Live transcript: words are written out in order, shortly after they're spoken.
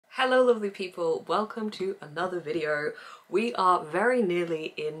Hello lovely people, welcome to another video. We are very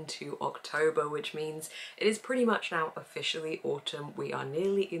nearly into October, which means it is pretty much now officially autumn. We are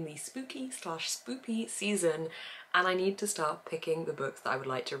nearly in the spooky/spoopy season and I need to start picking the books that I would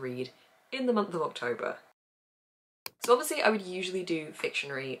like to read in the month of October. So obviously I would usually do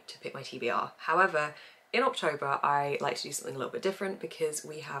Fictionary to pick my TBR. However, in October, I like to do something a little bit different because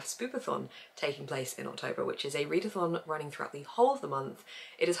we have Spoopathon taking place in October, which is a readathon running throughout the whole of the month.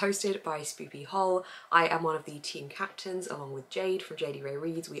 It is hosted by Spoopy Hull. I am one of the team captains along with Jade from JD Ray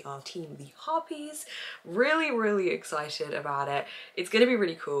Reads. We are team the Harpies. Really excited about it. It's going to be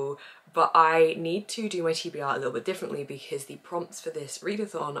really cool, but I need to do my TBR a little bit differently because the prompts for this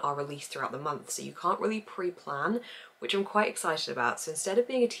readathon are released throughout the month, so you can't really pre-plan, which I'm quite excited about. So instead of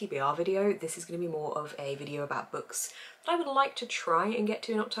being a TBR video, this is going to be more of a video about books that I would like to try and get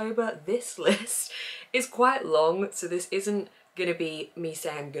to in October. This list is quite long, so this isn't going to be me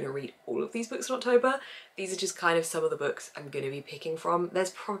saying I'm going to read all of these books in October. These are just kind of some of the books I'm going to be picking from. There's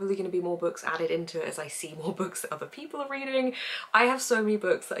probably going to be more books added into it as I see more books that other people are reading. I have so many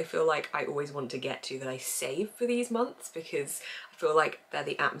books that I feel like I always want to get to that I save for these months because I feel like they're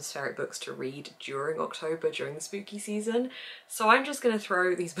the atmospheric books to read during October, during the spooky season. So I'm just going to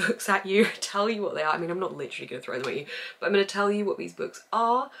throw these books at you, tell you what they are. I mean, I'm not literally going to throw them at you, but I'm going to tell you what these books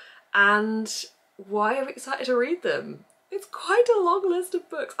are and why I'm excited to read them. It's quite a long list of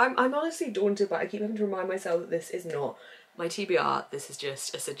books. I'm honestly daunted, but I keep having to remind myself that this is not my TBR. This is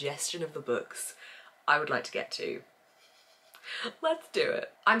just a suggestion of the books I would like to get to. Let's do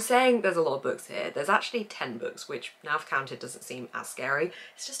it. I'm saying there's a lot of books here. There's actually 10 books, which now I've counted doesn't seem as scary.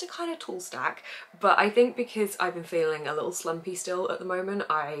 It's just a kind of tall stack. But I think because I've been feeling a little slumpy still at the moment,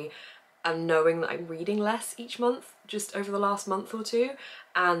 I am knowing that I'm reading less each month, just over the last month or two,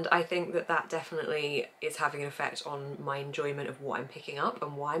 and I think that that definitely is having an effect on my enjoyment of what I'm picking up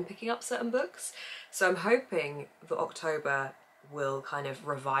and why I'm picking up certain books. So I'm hoping that October will kind of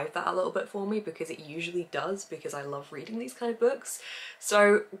revive that a little bit for me, because it usually does, because I love reading these kind of books.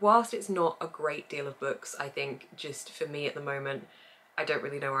 So whilst it's not a great deal of books, I think just for me at the moment, I don't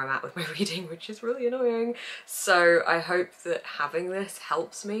really know where I'm at with my reading, which is really annoying. So I hope that having this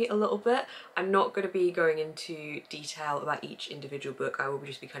helps me a little bit. I'm not going to be going into detail about each individual book. I will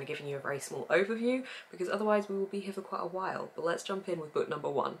just be kind of giving you a very small overview because otherwise we will be here for quite a while. But let's jump in with book number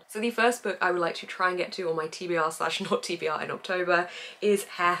 1. So the first book I would like to try and get to on my TBR/not TBR in October is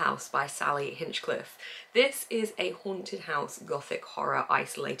Hare House by Sally Hinchcliffe. This is a haunted house, gothic horror,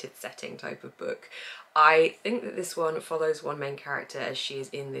 isolated setting type of book. I think that this one follows one main character as she is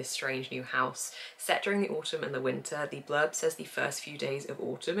in this strange new house set during the autumn and the winter. The blurb says the first few days of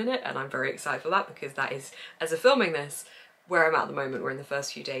autumn in it, and I'm very excited for that because that is, as of filming this, where I'm at the moment. We're in the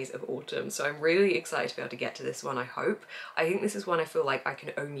first few days of autumn, so I'm really excited to be able to get to this one, I hope. I think this is one I feel like I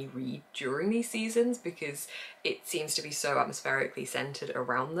can only read during these seasons because it seems to be so atmospherically centred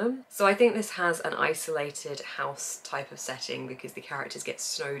around them. So I think this has an isolated house type of setting because the characters get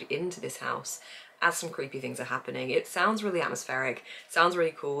snowed into this house as some creepy things are happening. It sounds really atmospheric, sounds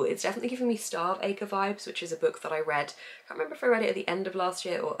really cool. It's definitely giving me Starvacre vibes, which is a book that I read. I can't remember if I read it at the end of last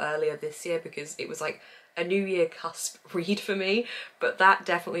year or earlier this year because it was like a New Year cusp read for me, but that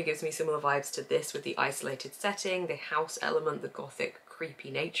definitely gives me similar vibes to this with the isolated setting, the house element, the gothic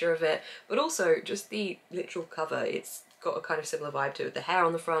creepy nature of it, but also just the literal cover. It's got a kind of similar vibe to it. The hair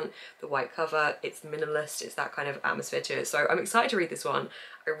on the front, the white cover, it's minimalist, it's that kind of atmosphere to it. So I'm excited to read this one.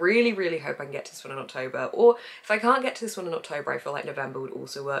 I really hope I can get to this one in October, or if I can't get to this one in October, I feel like November would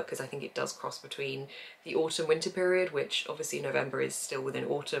also work because I think it does cross between the autumn-winter period, which obviously November is still within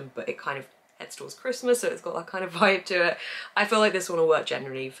autumn, but it kind of heads towards Christmas, so it's got that kind of vibe to it. I feel like this one will work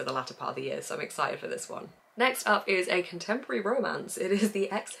generally for the latter part of the year, so I'm excited for this one. Next up is a contemporary romance. It is The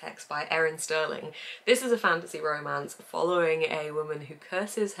Ex-Hex by Erin Sterling. This is a fantasy romance following a woman who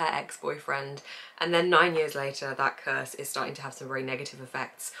curses her ex-boyfriend, and then 9 years later that curse is starting to have some very negative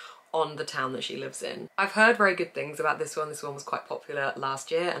effects on the town that she lives in. I've heard very good things about this one. This one was quite popular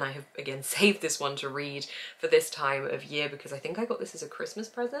last year and I have again saved this one to read for this time of year because I think I got this as a Christmas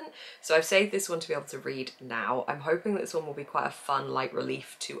present. So I've saved this one to be able to read now. I'm hoping that this one will be quite a fun light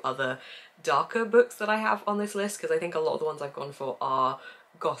relief to other darker books that I have on this list because I think a lot of the ones I've gone for are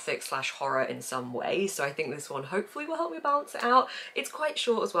gothic/horror in some way, so I think this one hopefully will help me balance it out. It's quite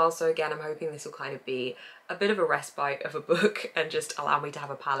short as well, so again I'm hoping this will kind of be a bit of a respite of a book and just allow me to have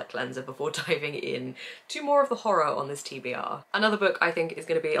a palette cleanser before diving in to more of the horror on this TBR. Another book I think is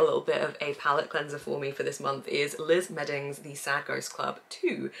going to be a little bit of a palette cleanser for me for this month is Liz Medding's The Sad Ghost Club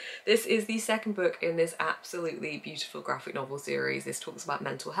 2. This is the second book in this absolutely beautiful graphic novel series. This talks about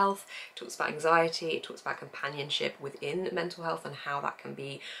mental health, it talks about anxiety, it talks about companionship within mental health and how that can be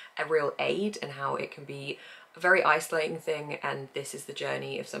be a real aid and how it can be a very isolating thing, and this is the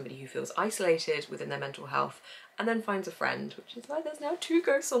journey of somebody who feels isolated within their mental health and then finds a friend, which is why there's now 2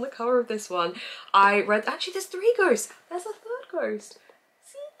 ghosts on the cover of this one. Actually there's 3 ghosts, there's a 3rd ghost.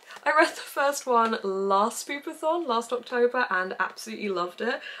 See? I read the first one last spoopathon, last October, and absolutely loved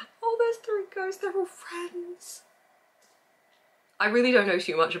it. Oh, there's 3 ghosts, they're all friends. I really don't know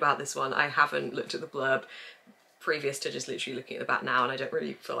too much about this one. I haven't looked at the blurb previous to just literally looking at the back now, and I don't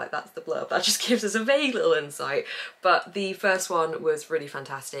really feel like that's the blurb. That just gives us a vague little insight. But the first one was really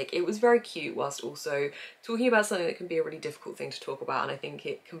fantastic. It was very cute whilst also talking about something that can be a really difficult thing to talk about, and I think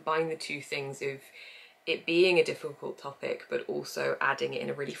it combined the 2 things of it being a difficult topic but also adding it in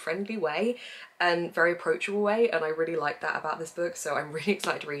a really friendly way and very approachable way, and I really like that about this book. So I'm really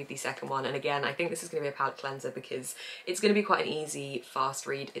excited to read the second one, and again I think this is going to be a palate cleanser because it's going to be quite an easy fast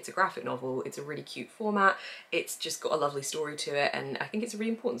read. It's a graphic novel, it's a really cute format, it's just got a lovely story to it, and I think it's a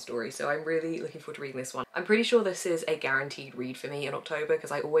really important story, so I'm really looking forward to reading this one. I'm pretty sure this is a guaranteed read for me in October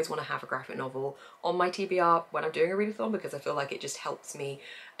because I always want to have a graphic novel on my TBR when I'm doing a readathon, because I feel like it just helps me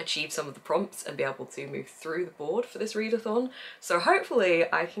achieve some of the prompts and be able to move through the board for this readathon. So hopefully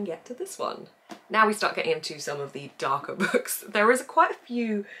I can get to this one. Now we start getting into some of the darker books. There is quite a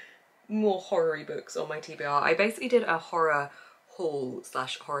few more horror-y books on my TBR. I basically did a horror haul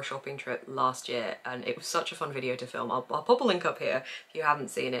 / horror shopping trip last year, and it was such a fun video to film. I'll pop a link up here if you haven't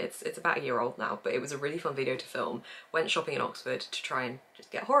seen it. It's about a year old now, but it was a really fun video to film. Went shopping in Oxford to try and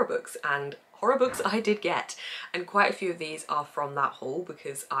just get horror books, and horror books I did get, and quite a few of these are from that haul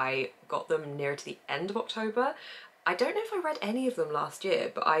because I got them near to the end of October. I don't know if I read any of them last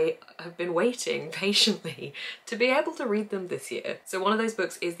year, but I have been waiting patiently to be able to read them this year. So one of those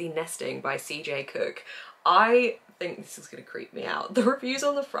books is The Nesting by CJ Cook. I think this is going to creep me out. The reviews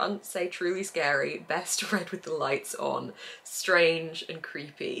on the front say truly scary, best read with the lights on, strange and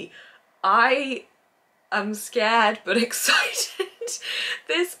creepy. I am scared but excited.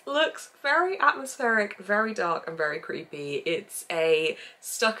 This looks very atmospheric, very dark and very creepy. It's a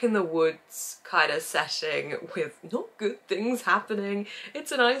stuck in the woods kind of setting with not good things happening.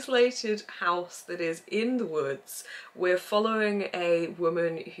 It's an isolated house that is in the woods. We're following a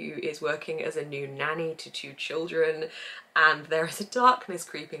woman who is working as a new nanny to 2 children, and there is a darkness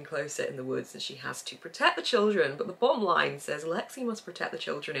creeping closer in the woods and she has to protect the children, but the bottom line says Lexi must protect the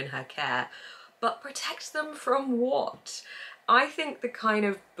children in her care. But protect them from what? I think the kind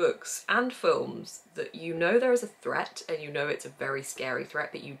of books and films that you know there is a threat and you know it's a very scary threat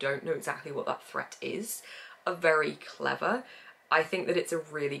but you don't know exactly what that threat is are very clever. I think that it's a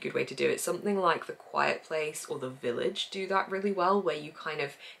really good way to do it. Something like The Quiet Place or The Village do that really well, where you kind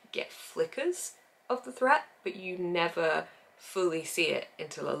of get flickers of the threat but you never fully see it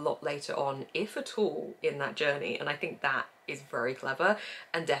until a lot later on, if at all, in that journey, and I think that is very clever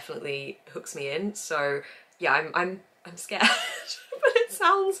and definitely hooks me in. So yeah, I'm scared but it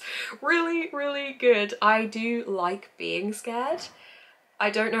sounds really, really good. I do like being scared. I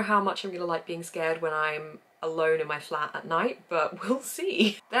don't know how much I'm gonna like being scared when I'm alone in my flat at night, but we'll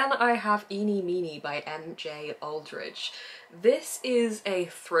see. Then I have Eeny Meeny by M.J. Aldridge. This is a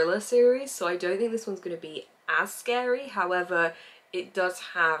thriller series, so I don't think this one's gonna be as scary. However, it does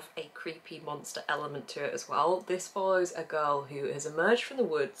have a creepy monster element to it as well. This follows a girl who has emerged from the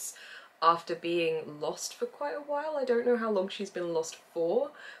woods after being lost for quite a while. I don't know how long she's been lost for,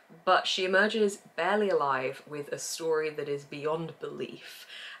 but she emerges barely alive with a story that is beyond belief.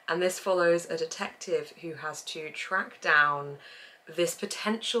 And this follows a detective who has to track down this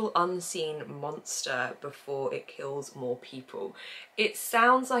potential unseen monster before it kills more people. It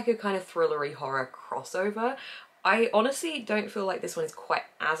sounds like a kind of thrillery horror crossover. I honestly don't feel like this one is quite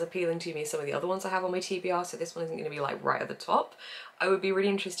as appealing to me as some of the other ones I have on my TBR, so this one isn't going to be like right at the top. I would be really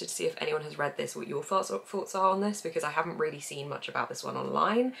interested to see if anyone has read this, what your thoughts are on this, because I haven't really seen much about this one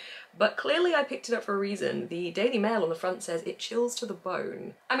online, but clearly I picked it up for a reason. The Daily Mail on the front says it chills to the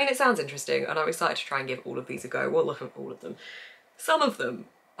bone. I mean, it sounds interesting and I'm excited to try and give all of these a go. Well, look at all of them. Some of them.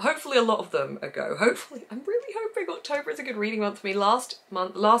 Hopefully a lot of them a go. Hopefully, I'm really hoping October is a good reading month for me. Last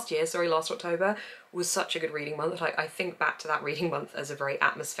October was such a good reading month. I think back to that reading month as a very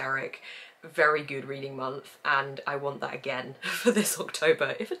atmospheric, very good reading month, and I want that again for this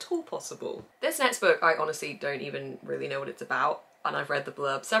October, if at all possible. This next book, I honestly don't even really know what it's about, and I've read the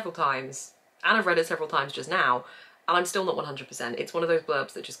blurb several times, and I've read it several times just now, and I'm still not 100%. It's one of those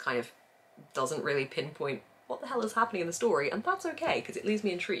blurbs that just kind of doesn't really pinpoint what the hell is happening in the story, and that's okay because it leaves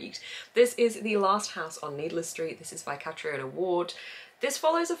me intrigued. This is The Last House on Needless Street. This is by Catriona Ward. This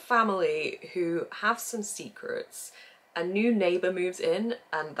follows a family who have some secrets. A new neighbour moves in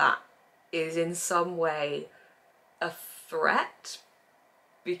and that is in some way a threat,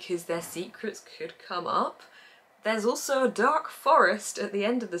 because their secrets could come up. There's also a dark forest at the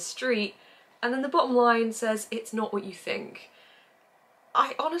end of the street, and then the bottom line says it's not what you think.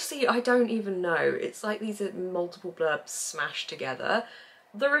 I honestly don't even know. It's like these are multiple blurbs smashed together.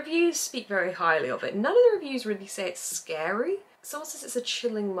 The reviews speak very highly of it. None of the reviews really say it's scary. Someone says it's a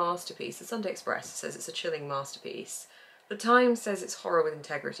chilling masterpiece. The Sunday Express says it's a chilling masterpiece. The Times says it's horror with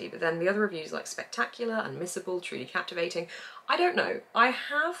integrity, but then the other reviews like spectacular, unmissable, truly captivating. I don't know. I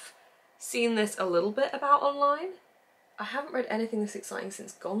have seen this a little bit about online. I haven't read anything this exciting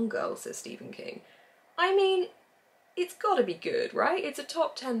since Gone Girl, says Stephen King. I mean, it's gotta be good, right? It's a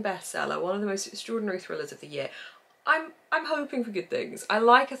top 10 bestseller, one of the most extraordinary thrillers of the year. I'm hoping for good things. I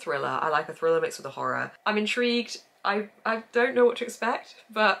like a thriller. I like a thriller mixed with a horror. I'm intrigued. I don't know what to expect,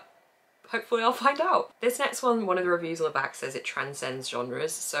 but hopefully I'll find out. This next one of the reviews on the back says it transcends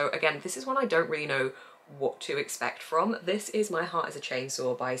genres. So again, this is one I don't really know what to expect from. This is My Heart is a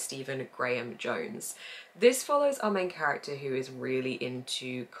Chainsaw by Stephen Graham Jones. This follows our main character who is really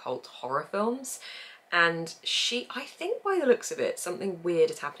into cult horror films. And she, I think by the looks of it, something weird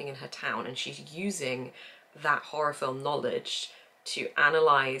is happening in her town, and she's using that horror film knowledge to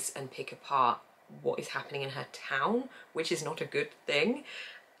analyse and pick apart what is happening in her town, which is not a good thing.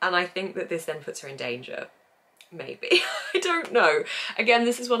 And I think that this then puts her in danger. Maybe. I don't know. Again,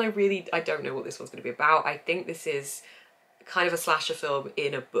 this is one I don't know what this one's going to be about. I think this is kind of a slasher film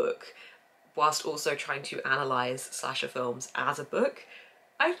in a book, whilst also trying to analyse slasher films as a book.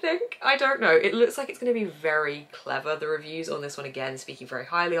 I think. I don't know. It looks like it's going to be very clever. The reviews on this one, again, speaking very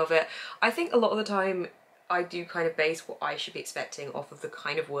highly of it. I think a lot of the time I do kind of base what I should be expecting off of the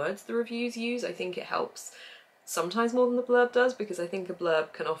kind of words the reviews use. I think it helps sometimes more than the blurb does, because I think a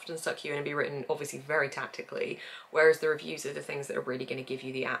blurb can often suck you in and be written obviously very tactically, whereas the reviews are the things that are really going to give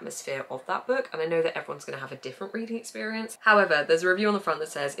you the atmosphere of that book. And I know that everyone's going to have a different reading experience. However, there's a review on the front that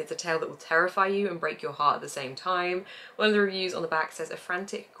says it's a tale that will terrify you and break your heart at the same time. One of the reviews on the back says a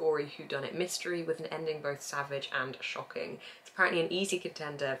frantic, gory whodunit mystery with an ending both savage and shocking. It's apparently an easy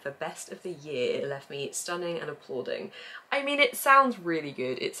contender for best of the year. It left me stunning and applauding. I mean, it sounds really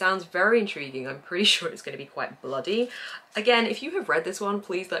good. It sounds very intriguing. I'm pretty sure it's going to be quite bloody. Again, if you have read this one,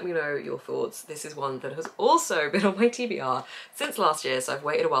 please let me know your thoughts. This is one that has also been on my TBR since last year, so I've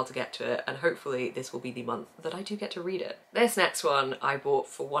waited a while to get to it, and hopefully this will be the month that I do get to read it. This next one I bought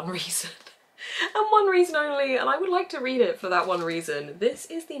for one reason. And one reason only, and I would like to read it for that one reason. This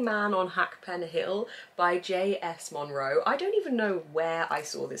is The Man on Hackpen Hill by J.S. Monroe. I don't even know where I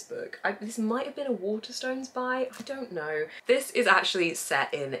saw this book. This might have been a WATERSTONES buy, I don't know. This is actually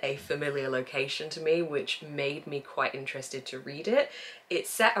set in a familiar location to me, which made me quite interested to read it.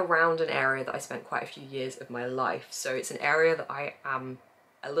 It's set around an area that I spent quite a few years of my life, so it's an area that I am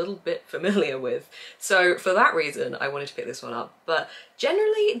a little bit familiar with. So for that reason, I wanted to pick this one up. But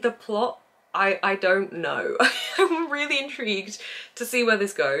generally, the plot, I don't know. I'm really intrigued to see where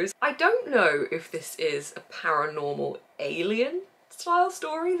this goes. I don't know if this is a paranormal alien style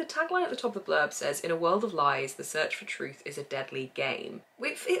story. The tagline at the top of the blurb says, "In a world of lies, the search for truth is a deadly game."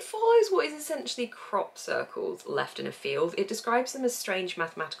 It follows what is essentially crop circles left in a field. It describes them as strange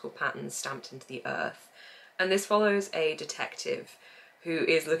mathematical patterns stamped into the earth. And this follows a detective who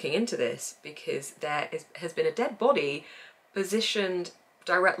is looking into this because has been a dead body positioned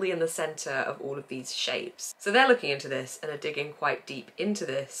directly in the centre of all of these shapes. So they're looking into this and are digging quite deep into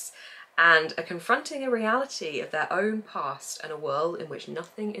this and are confronting a reality of their own past and a world in which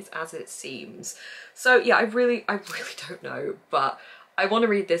nothing is as it seems. So yeah, I really don't know, but I want to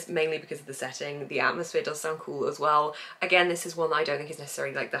read this mainly because of the setting. The atmosphere does sound cool as well. Again, this is one that I don't think is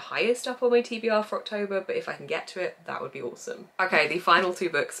necessarily like the highest up on my TBR for October, but if I can get to it, that would be awesome. Okay, the final two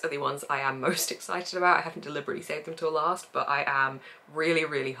books are the ones I am most excited about. I haven't deliberately saved them till last, but I am really,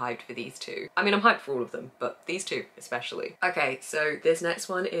 really hyped for these two. I mean, I'm hyped for all of them, but these two especially. Okay, so this next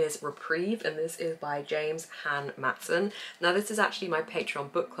one is Reprieve, and this is by James Han Matson. Now, this is actually my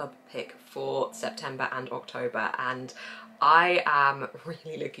Patreon book club pick for September and October, and I am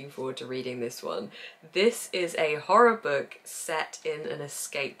really looking forward to reading this one. This is a horror book set in an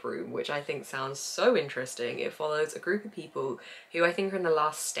escape room, which I think sounds so interesting. It follows a group of people who I think are in the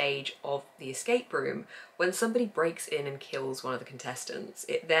last stage of the escape room when somebody breaks in and kills one of the contestants.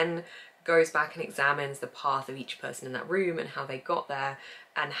 It then goes back and examines the path of each person in that room and how they got there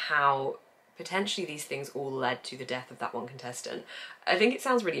and how potentially these things all led to the death of that one contestant. I think it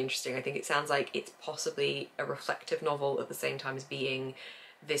sounds really interesting. I think it sounds like it's possibly a reflective novel at the same time as being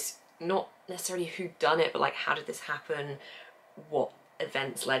this, not necessarily who done it, but like how did this happen, what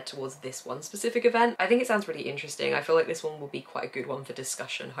events led towards this one specific event. I think it sounds really interesting. I feel like this one will be quite a good one for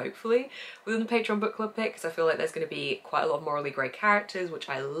discussion, hopefully, within the Patreon book club pick, because I feel like there's going to be quite a lot of morally grey characters, which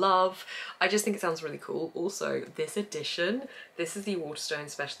I love. I just think it sounds really cool. Also, this edition, this is the WATERSTONES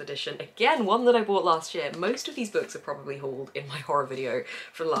special edition. Again, one that I bought last year. Most of these books are probably hauled in my horror video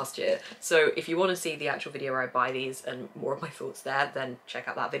from last year. So if you want to see the actual video where I buy these and more of my thoughts there, then check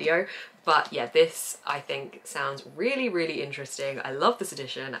out that video. But yeah, this I think sounds really, really interesting. I love this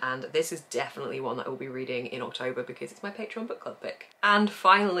edition, and this is definitely one that I will be reading in October because it's my Patreon book club pick. And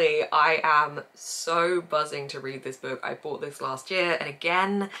finally, I am so buzzing to read this book. I bought this last year and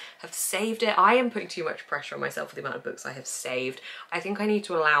again have saved it. I am putting too much pressure on myself with the amount of books I have saved. I think I need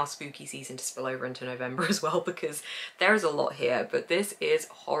to allow spooky season to spill over into November as well because there is a lot here, but this is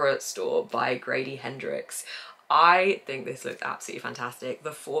Horror Store by Grady Hendrix. I think this looks absolutely fantastic.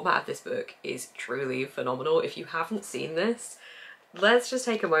 The format of this book is truly phenomenal. If you haven't seen this, let's just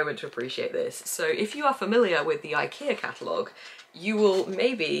take a moment to appreciate this. So if you are familiar with the IKEA catalogue, you will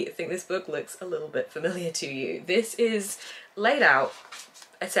maybe think this book looks a little bit familiar to you. This is laid out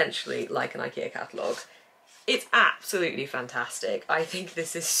essentially like an IKEA catalogue. It's absolutely fantastic. I think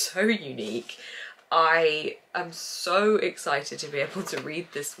this is so unique. I am so excited to be able to read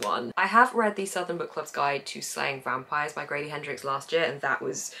this one. I have read the Southern Book Club's Guide to Slaying Vampires by Grady Hendrix last year, and that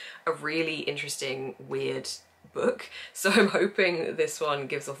was a really interesting, weird book. So I'm hoping this one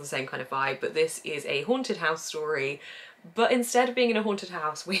gives off the same kind of vibe, but this is a haunted house story. But instead of being in a haunted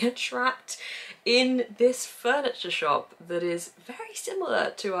house, we are trapped in this furniture shop that is very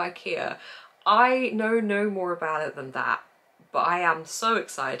similar to IKEA. I know no more about it than that, but I am so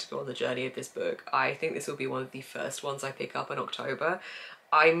excited to go on the journey of this book. I think this will be one of the first ones I pick up in October.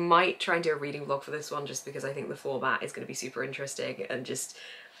 I might try and do a reading vlog for this one just because I think the format is going to be super interesting and just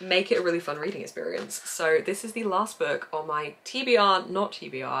make it a really fun reading experience. So this is the last book on my TBR, not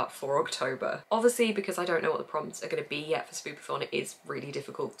TBR, for October. Obviously, because I don't know what the prompts are going to be yet for Spoopathon, it is really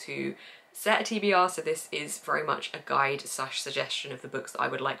difficult to set a TBR, so this is very much a guide / suggestion of the books that I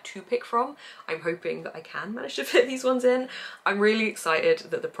would like to pick from. I'm hoping that I can manage to fit these ones in. I'm really excited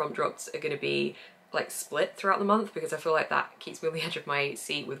that the prompt drops are going to be like split throughout the month because I feel like that keeps me on the edge of my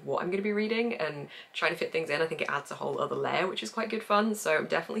seat with what I'm going to be reading and trying to fit things in. I think it adds a whole other layer, which is quite good fun, so I'm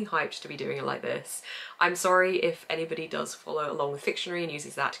definitely hyped to be doing it like this. I'm sorry if anybody does follow along with Fictionary and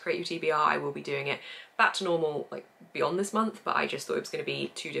uses that to create your TBR. I will be doing it back to normal like beyond this month, but I just thought it was going to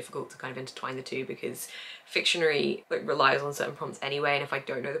be too difficult to kind of intertwine the two because Fictionary like relies on certain prompts anyway, and if I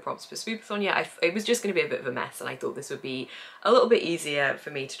don't know the prompts for Spoopathon yet, it was just going to be a bit of a mess, and I thought this would be a little bit easier for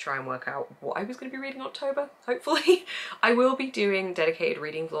me to try and work out what I was going to be reading in October, hopefully. I will be doing dedicated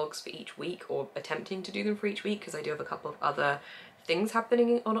reading vlogs for each week, or attempting to do them for each week, because I do have a couple of other things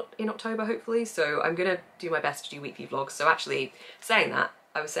happening in October, hopefully, so I'm gonna do my best to do weekly vlogs. So actually, saying that,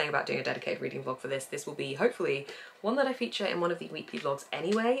 I was saying about doing a dedicated reading vlog for this. This will be hopefully one that I feature in one of the weekly vlogs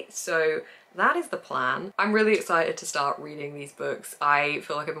anyway, so that is the plan. I'm really excited to start reading these books. I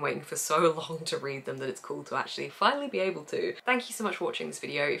feel like I've been waiting for so long to read them that it's cool to actually finally be able to. Thank you so much for watching this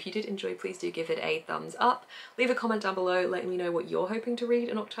video. If you did enjoy, please do give it a thumbs up. Leave a comment down below letting me know what you're hoping to read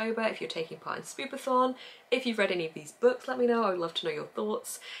in October, if you're taking part in Spoopathon. If you've read any of these books, let me know. I would love to know your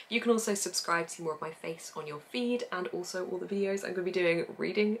thoughts. You can also subscribe to see more of my face on your feed, and also all the videos I'm going to be doing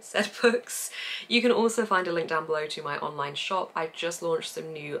reading said books. You can also find a link down below to my online shop. I've just launched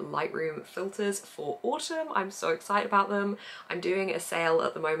some new Lightroom filters for autumn. I'm so excited about them. I'm doing a sale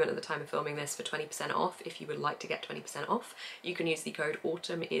at the moment at the time of filming this for 20% off. If you would like to get 20% off, you can use the code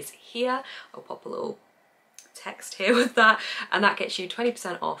autumn is here. I'll pop a little text here with that, and that gets you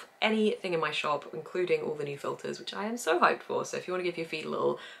 20% off anything in my shop, including all the new filters, which I am so hyped for. So if you want to give your feed a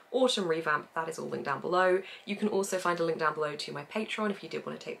little autumn revamp, that is all linked down below. You can also find a link down below to my Patreon if you did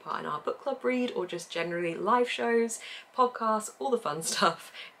want to take part in our book club read, or just generally live shows, podcasts, all the fun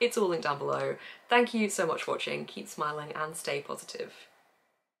stuff. It's all linked down below. Thank you so much for watching. Keep smiling and stay positive.